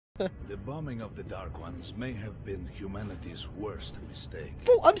The bombing of the Dark Ones may have been humanity's worst mistake.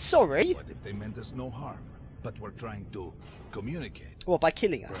 Oh, I'm sorry. What if they meant us no harm, but were trying to communicate? Well, by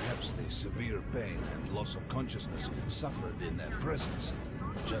killing us. Perhaps the severe pain and loss of consciousness suffered in their presence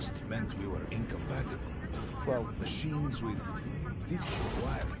just meant we were incompatible. Well, Machines with different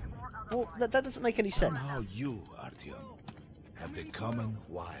wiring. well, that doesn't make any sense. Somehow you, Artyom, have the common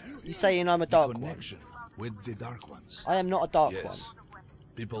wire. You saying I'm a dark one? Connection with the Dark Ones. I am not a dark one. Yes.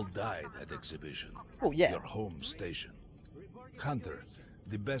 People died at exhibition. Oh, yeah. Your home station. Hunter,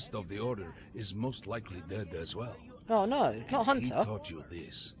 the best of the order, is most likely dead as well. Oh no, not Hunter. He taught you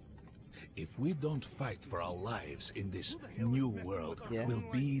this. If we don't fight for our lives in this new world, we'll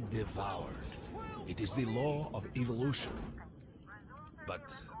be devoured. It is the law of evolution.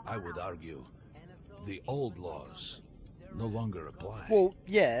 But I would argue the old laws no longer apply. Well,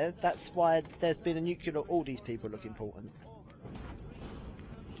 yeah, that's why there's been a nuclear. All these people look important.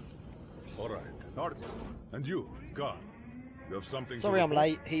 All right, Artyom, and you, Khan, you have something. Sorry, I'm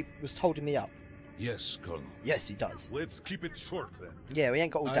late. He was holding me up. Yes, Colonel. Yes, he does. Let's keep it short then. Yeah, we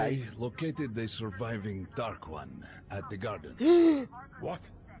ain't got all day. I located the surviving Dark One at the gardens.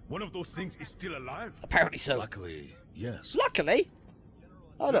 What? One of those things is still alive? Apparently so. Luckily, yes. Luckily.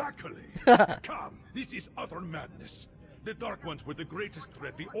 Oh look. Luckily. Come, this is utter madness. The Dark Ones were the greatest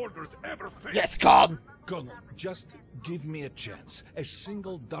threat the Order's ever faced. Yes, Khan. Colonel, just give me a chance. A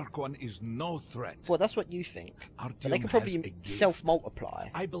single Dark One is no threat. Well, that's what you think. But they Artyom can has a probably gift. self-multiply.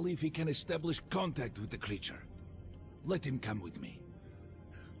 I believe he can establish contact with the creature. Let him come with me.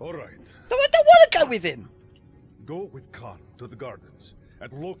 All right. No, I don't want to go with him. Go with Khan to the gardens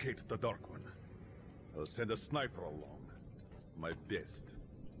and locate the Dark One. I'll send a sniper along. My best.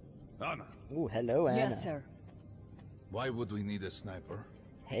 Anna. Oh, hello, Anna. Yes, sir. Why would we need a sniper?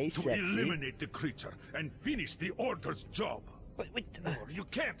 Hey, To sexy. eliminate the creature and finish the Order's job. Wait, You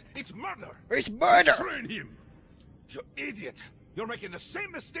can't! It's murder! it's murder! Restrain him! You idiot! You're making the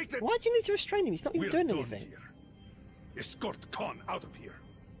same mistake that... Why do you need to restrain him? He's not even We're doing done anything. here. Escort Khan out of here.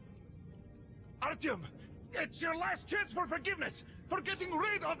 Artyom! It's your last chance for forgiveness! For getting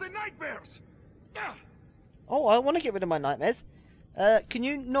rid of the nightmares! Ah! Oh, I want to get rid of my nightmares. Can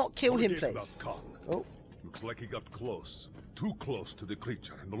you not kill him, Forget please? about Khan. Oh. Looks like he got close. Too close to the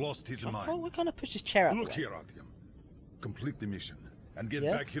creature and lost his Oh, mind. we're going to push his chair out. Look the way. here, Artyom. Complete the mission and get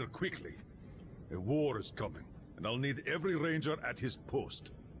Yeah? back here quickly. A war is coming, and I'll need every ranger at his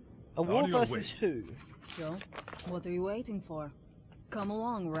post. A war On your versus way. who? So, what are you waiting for? Come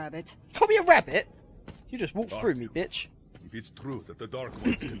along, Rabbit. Call me a rabbit? You just walked through me, Artyom. bitch. If it's true that the Dark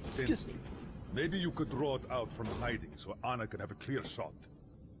Ones can sense you, maybe you could draw it out from hiding so Anna can have a clear shot.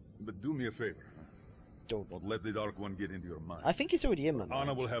 But do me a favor. Don't let the Dark One get into your mind. I think he's already in my mind.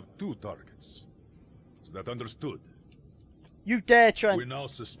 Anna will have 2 targets. Is that understood? You dare try We and... now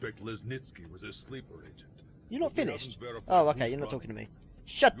suspect Lesnitsky was a sleeper agent. You're not We haven't finished? verified Oh, okay, who's you're not running. talking to me.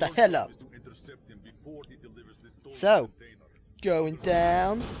 Shut the Your hell job up. is to intercept him before he delivers the stolen So, container. going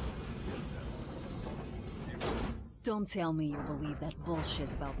down. Don't tell me you believe that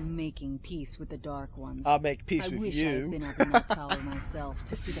bullshit about making peace with the Dark Ones. I'll make peace I with wish you. I had been up in that tower myself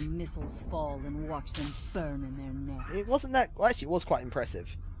to see the missiles fall and watch them burn in their nests. It wasn't that... Well, actually, it was quite impressive.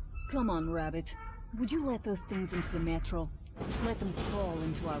 Come on, Rabbit. Would you let those things into the metro? Let them crawl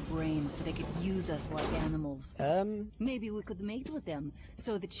into our brains so they could use us like animals. Maybe we could mate with them,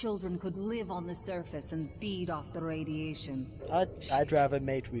 so the children could live on the surface and feed off the radiation. I'd rather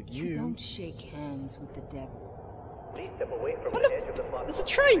mate with You you. don't shake hands with the devil. Please step away from Oh, the look, edge of the platform. there's a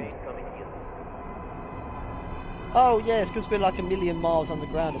train! Coming in. Oh, yeah, it's because we're like a million miles on the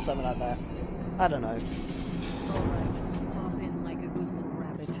ground or something like that. I don't know. Alright, hop in like a good little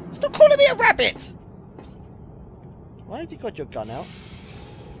rabbit. Stop calling me a rabbit! Why have you got your gun out?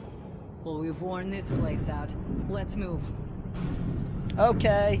 Well, we've worn this place out. Let's move.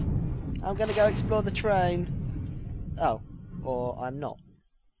 Okay. I'm gonna go explore the train. Oh. Or I'm not.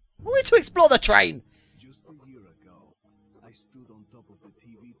 We're to explore the train! Just a year ago, I stood on top of the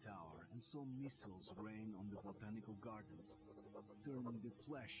TV tower and saw missiles rain on the botanical gardens, turning the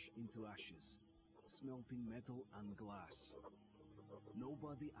flesh into ashes, smelting metal and glass.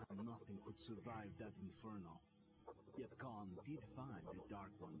 Nobody and nothing could survive that inferno. Yet Khan did find the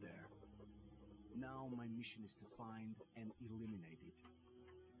Dark One there. Now my mission is to find and eliminate it.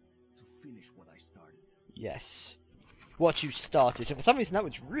 To finish what I started. Yes. What you started. For some reason that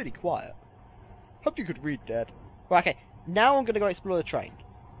was really quiet. Hope you could read, Dad. Right, okay. Now I'm gonna go explore the train.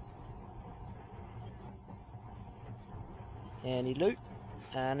 Any loot?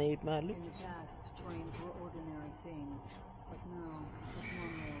 I need my loot. In the past, trains were ordinary things. But now, this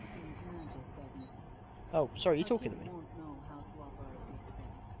monorail seems magic, doesn't it? Oh, sorry, you Our talking to kids me? won't know how to operate these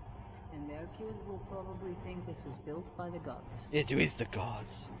things. Our kids will probably think this was built by the gods. It is the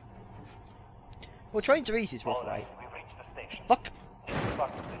gods. Well, trains are easy, rough, right? We've reached the station. Fuck. This is part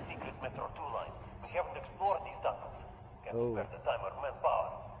of the secret Metro 2 line. We haven't explored these tunnels. Can't spare the time or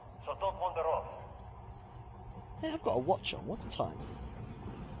manpower. So don't wander off. Hey, I've got a watch on. What's the time?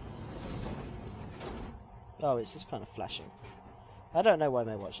 Oh, it's just kind of flashing. I don't know why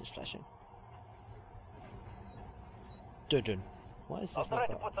my watch is flashing. Dun-dun. What is this? I'll try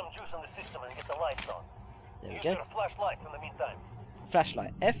to put some juice on the system and get the lights on. There we Use go. your flashlights in the meantime.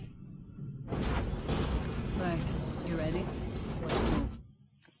 Flashlight. F. Right, you ready? Let's move.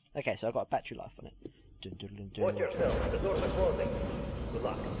 Okay, so I've got a battery life on it. Dun, dun, dun, dun. Watch yourself. The doors are closing. Good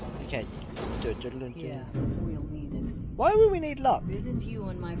luck. Okay. Dun, dun, dun, dun. Yeah, we'll need it. Why would we need luck? Didn't you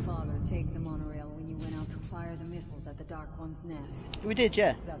and my father take the monorail when you went out to fire the missiles at the Dark One's nest? We did,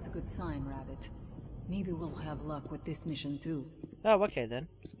 yeah. That's a good sign, Rabbit. Maybe we'll have luck with this mission too. Oh, okay then.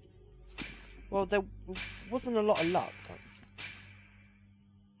 Well, there wasn't a lot of luck.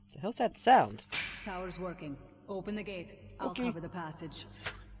 The hell's that sound? Power's working. Open the gate. I'll Okay. cover the passage.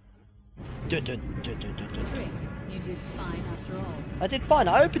 Dun, dun, dun, dun, dun, dun. Great. You did fine after all. I did fine.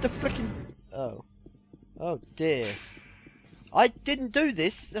 I opened the frickin'... Oh. Oh dear. I didn't do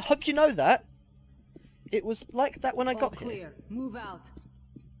this. I hope you know that. It was like that when I All got here. clear. Move out.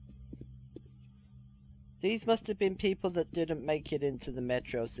 These must have been people that didn't make it into the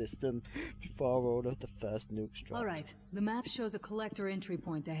metro system before all of the first nukes dropped. Alright. The map shows a collector entry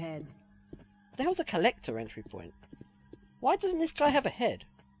point ahead. The hell's a collector entry point? Why doesn't this guy have a head?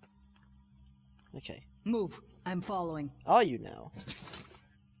 Okay. Move. I'm following. Are you now?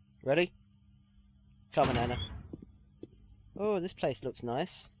 Ready? Come on, Anna. Oh, this place looks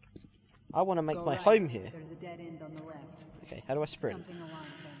nice. I want to make Go my right. home here. There's a dead end on the left. Okay, how do I sprint? Something aligned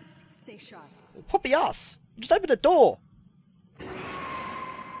then. Stay sharp. Poppy ass! Just open the door!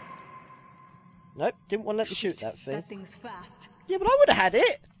 Nope, didn't want to let me shoot that thing. That thing's fast. Yeah, but I would have had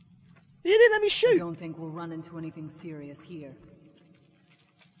it! You didn't let me I shoot! don't think we'll run into anything serious here.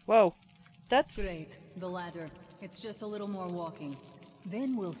 Well, that's... Great. The ladder. It's just a little more walking.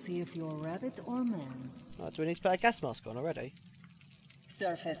 Then we'll see if you're rabbit or man. Oh, do we need to put a gas mask on already?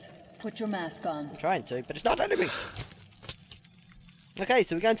 Surface. Put your mask on. I'm trying to, but it's not letting me! Okay,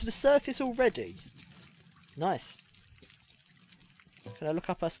 so we're going to the surface already. Nice. Can I look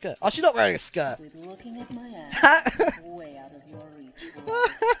up her skirt? Oh, she's not wearing a skirt! With looking at my ass, way out of your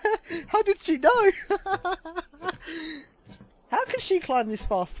reach. How did she know? How can she climb this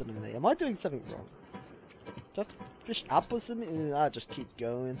faster than me? Am I doing something wrong? Do I have to push up or something? I just keep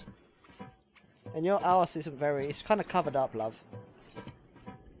going. And your ass isn't very... It's kind of covered up, love.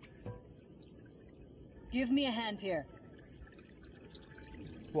 Give me a hand here.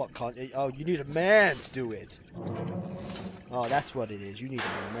 What can't you... Oh, you need a man to do it. Oh, that's what it is. You need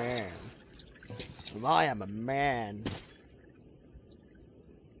a man. And I am a man.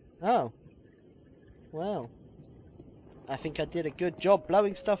 Oh. Well. I think I did a good job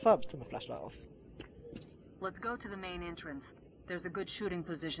blowing stuff up. Turn my flashlight off. Let's go to the main entrance. There's a good shooting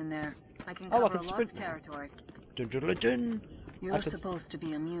position there. I can Oh, I cover can a lot sprint of now. territory. Dun, dun, dun, dun. You're I could- supposed to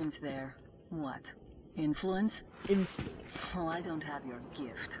be immune to their... what? Influence? Well, I don't have your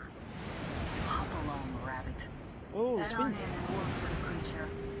gift. So hop along, rabbit. Oh, Head on in spin. and work for the creature.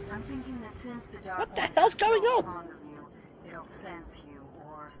 I'm thinking that since the dark What the ones hell's are going so on? fond of you, it'll sense you,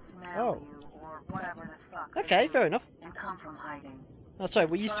 or smell Oh. you, or whatever the fuck they Okay, do, fair enough. and come from hiding. Oh, sorry,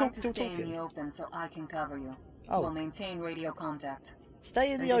 were you Try still to stay in talking? the open so I can cover you. Oh. We'll maintain radio contact.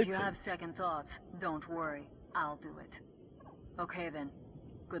 Stay in And the if you open. have second thoughts, don't worry. I'll do it. Okay then.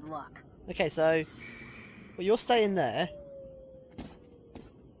 Good luck. Okay, so... Well, you're staying there.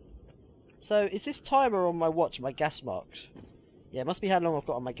 So, is this timer on my watch, my gas marks? Yeah, it must be how long I've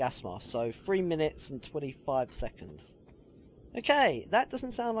got on my gas mask. So, 3 minutes and 25 seconds. Okay, that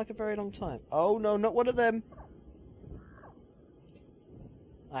doesn't sound like a very long time. Oh no, not one of them!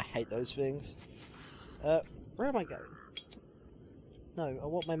 I hate those things. Where am I going? No, I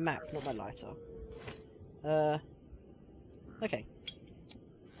want my map, not my lighter. Okay.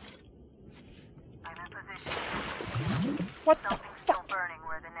 I'm in position. What the Something's still fuck? burning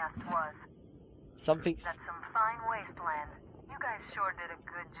where the nest was. Something's... That's some fine wasteland. You guys sure did a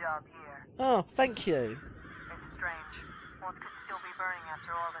good job here. Oh, thank you. It's strange. What could still be burning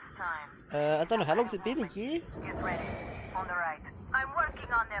after all this time? I don't know, how long's it been? A year? Get ready. On the right. I'm working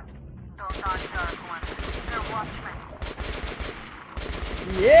on them. Those aren't dark ones. They're watchmen.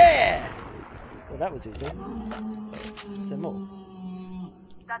 Yeah! Well, that was easy. Is there more?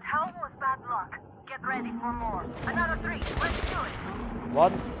 That hell was bad luck. Get ready for more. Another 3. Let's do it.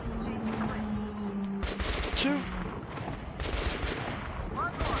 1, Change your clip. 2...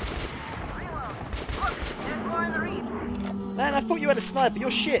 One more. I thought you had a sniper. You're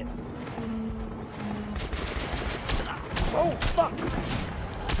shit. Oh, fuck.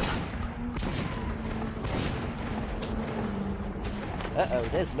 Uh-oh,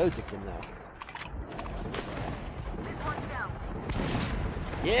 there's loads of them now.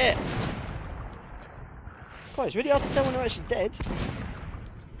 Yeah! God, it's really hard to tell when they're actually dead.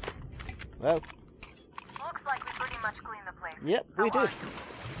 Well. Looks like we pretty much cleaned the place. Yep, we did.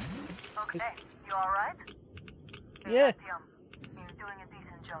 Okay, you alright? Yeah. He's doing a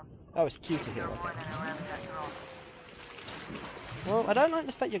decent job. Oh, it's cute to hear. You're more than a rabbit after all. Well, I don't like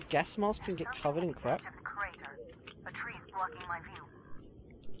the fact your gas mask can get covered in crap. Crater. A tree's blocking my view.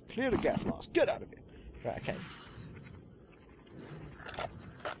 Clear the gas mask. Get out of here. Right, okay.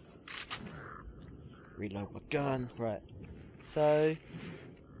 Reload my gun. Right. So,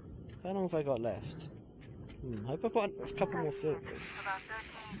 how long have I got left? Hope I've got a couple more filters. About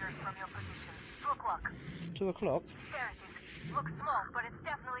 13 meters from your position. 2 o'clock. 2 o'clock? There it is. Looks small, but it's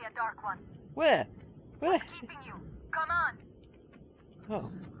definitely a dark one. Where? Where? What's keeping you? Come on.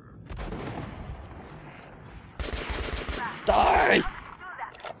 Oh. Die! Do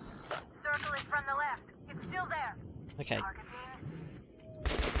that. Circle is from the left. It's still there. Okay. Targeting.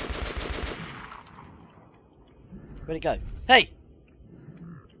 Where'd it go? Hey!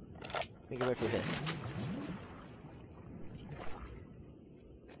 Make it way through here.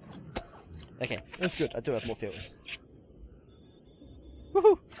 Okay, that's good. I do have more filters. Woohoo!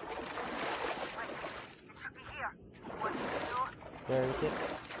 Wait, it should be here. What do you do? Where is it?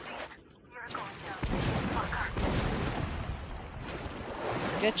 You're going down. Fucker.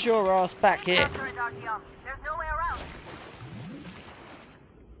 Get your ass back here! After it, Artyom. There's no way around.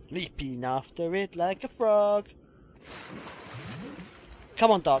 Leaping after it like a frog.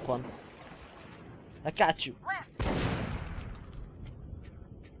 Come on, Dark One. I got you. Left.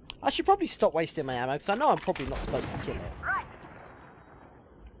 I should probably stop wasting my ammo, because I know I'm probably not supposed to kill it. Right.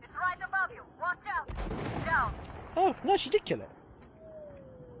 It's right above you. Watch out. Down. Oh, no, she did kill it.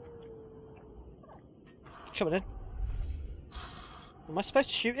 Come on in. Am I supposed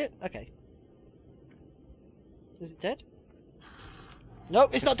to shoot it? Okay. Is it dead?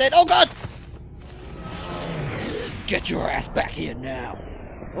 Nope, it's not dead. Oh, God! Get your ass back here now.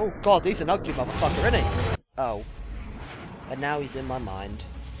 Oh, God, he's an ugly motherfucker, isn't he? Oh. And now he's in my mind.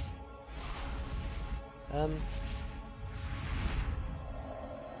 Oh,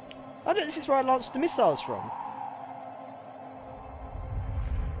 this is where I launched the missiles from.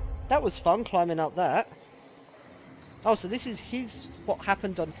 That was fun, climbing up that. Oh, so this is what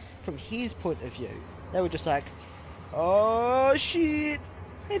happened from his point of view. They were just like, oh shit!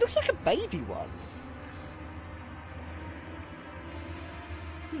 Hey, it looks like a baby one.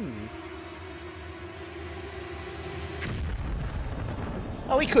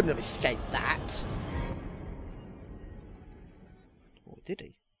 Oh, he couldn't have escaped that. Or did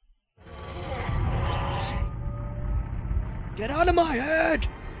he? Get out of my head!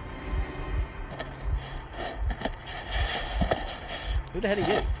 Who the hell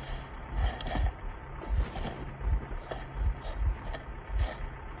are you?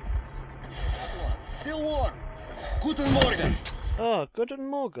 Still warm. Guten Morgen. Oh, Guten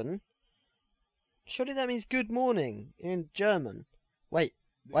Morgen? Surely that means good morning in German. Wait,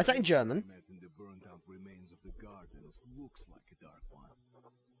 why is that in German? Met in the burnt-out remains of the gardens looks like a dark one,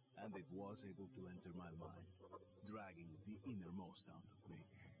 and it was able to enter my mind, dragging the innermost out of me.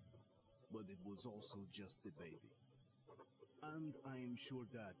 But it was also just a baby, and I am sure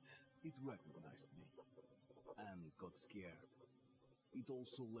that it recognized me and got scared. It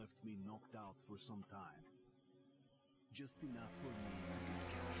also left me knocked out for some time, just enough for me to get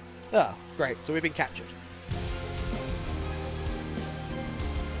captured. Oh, great. So we've been captured.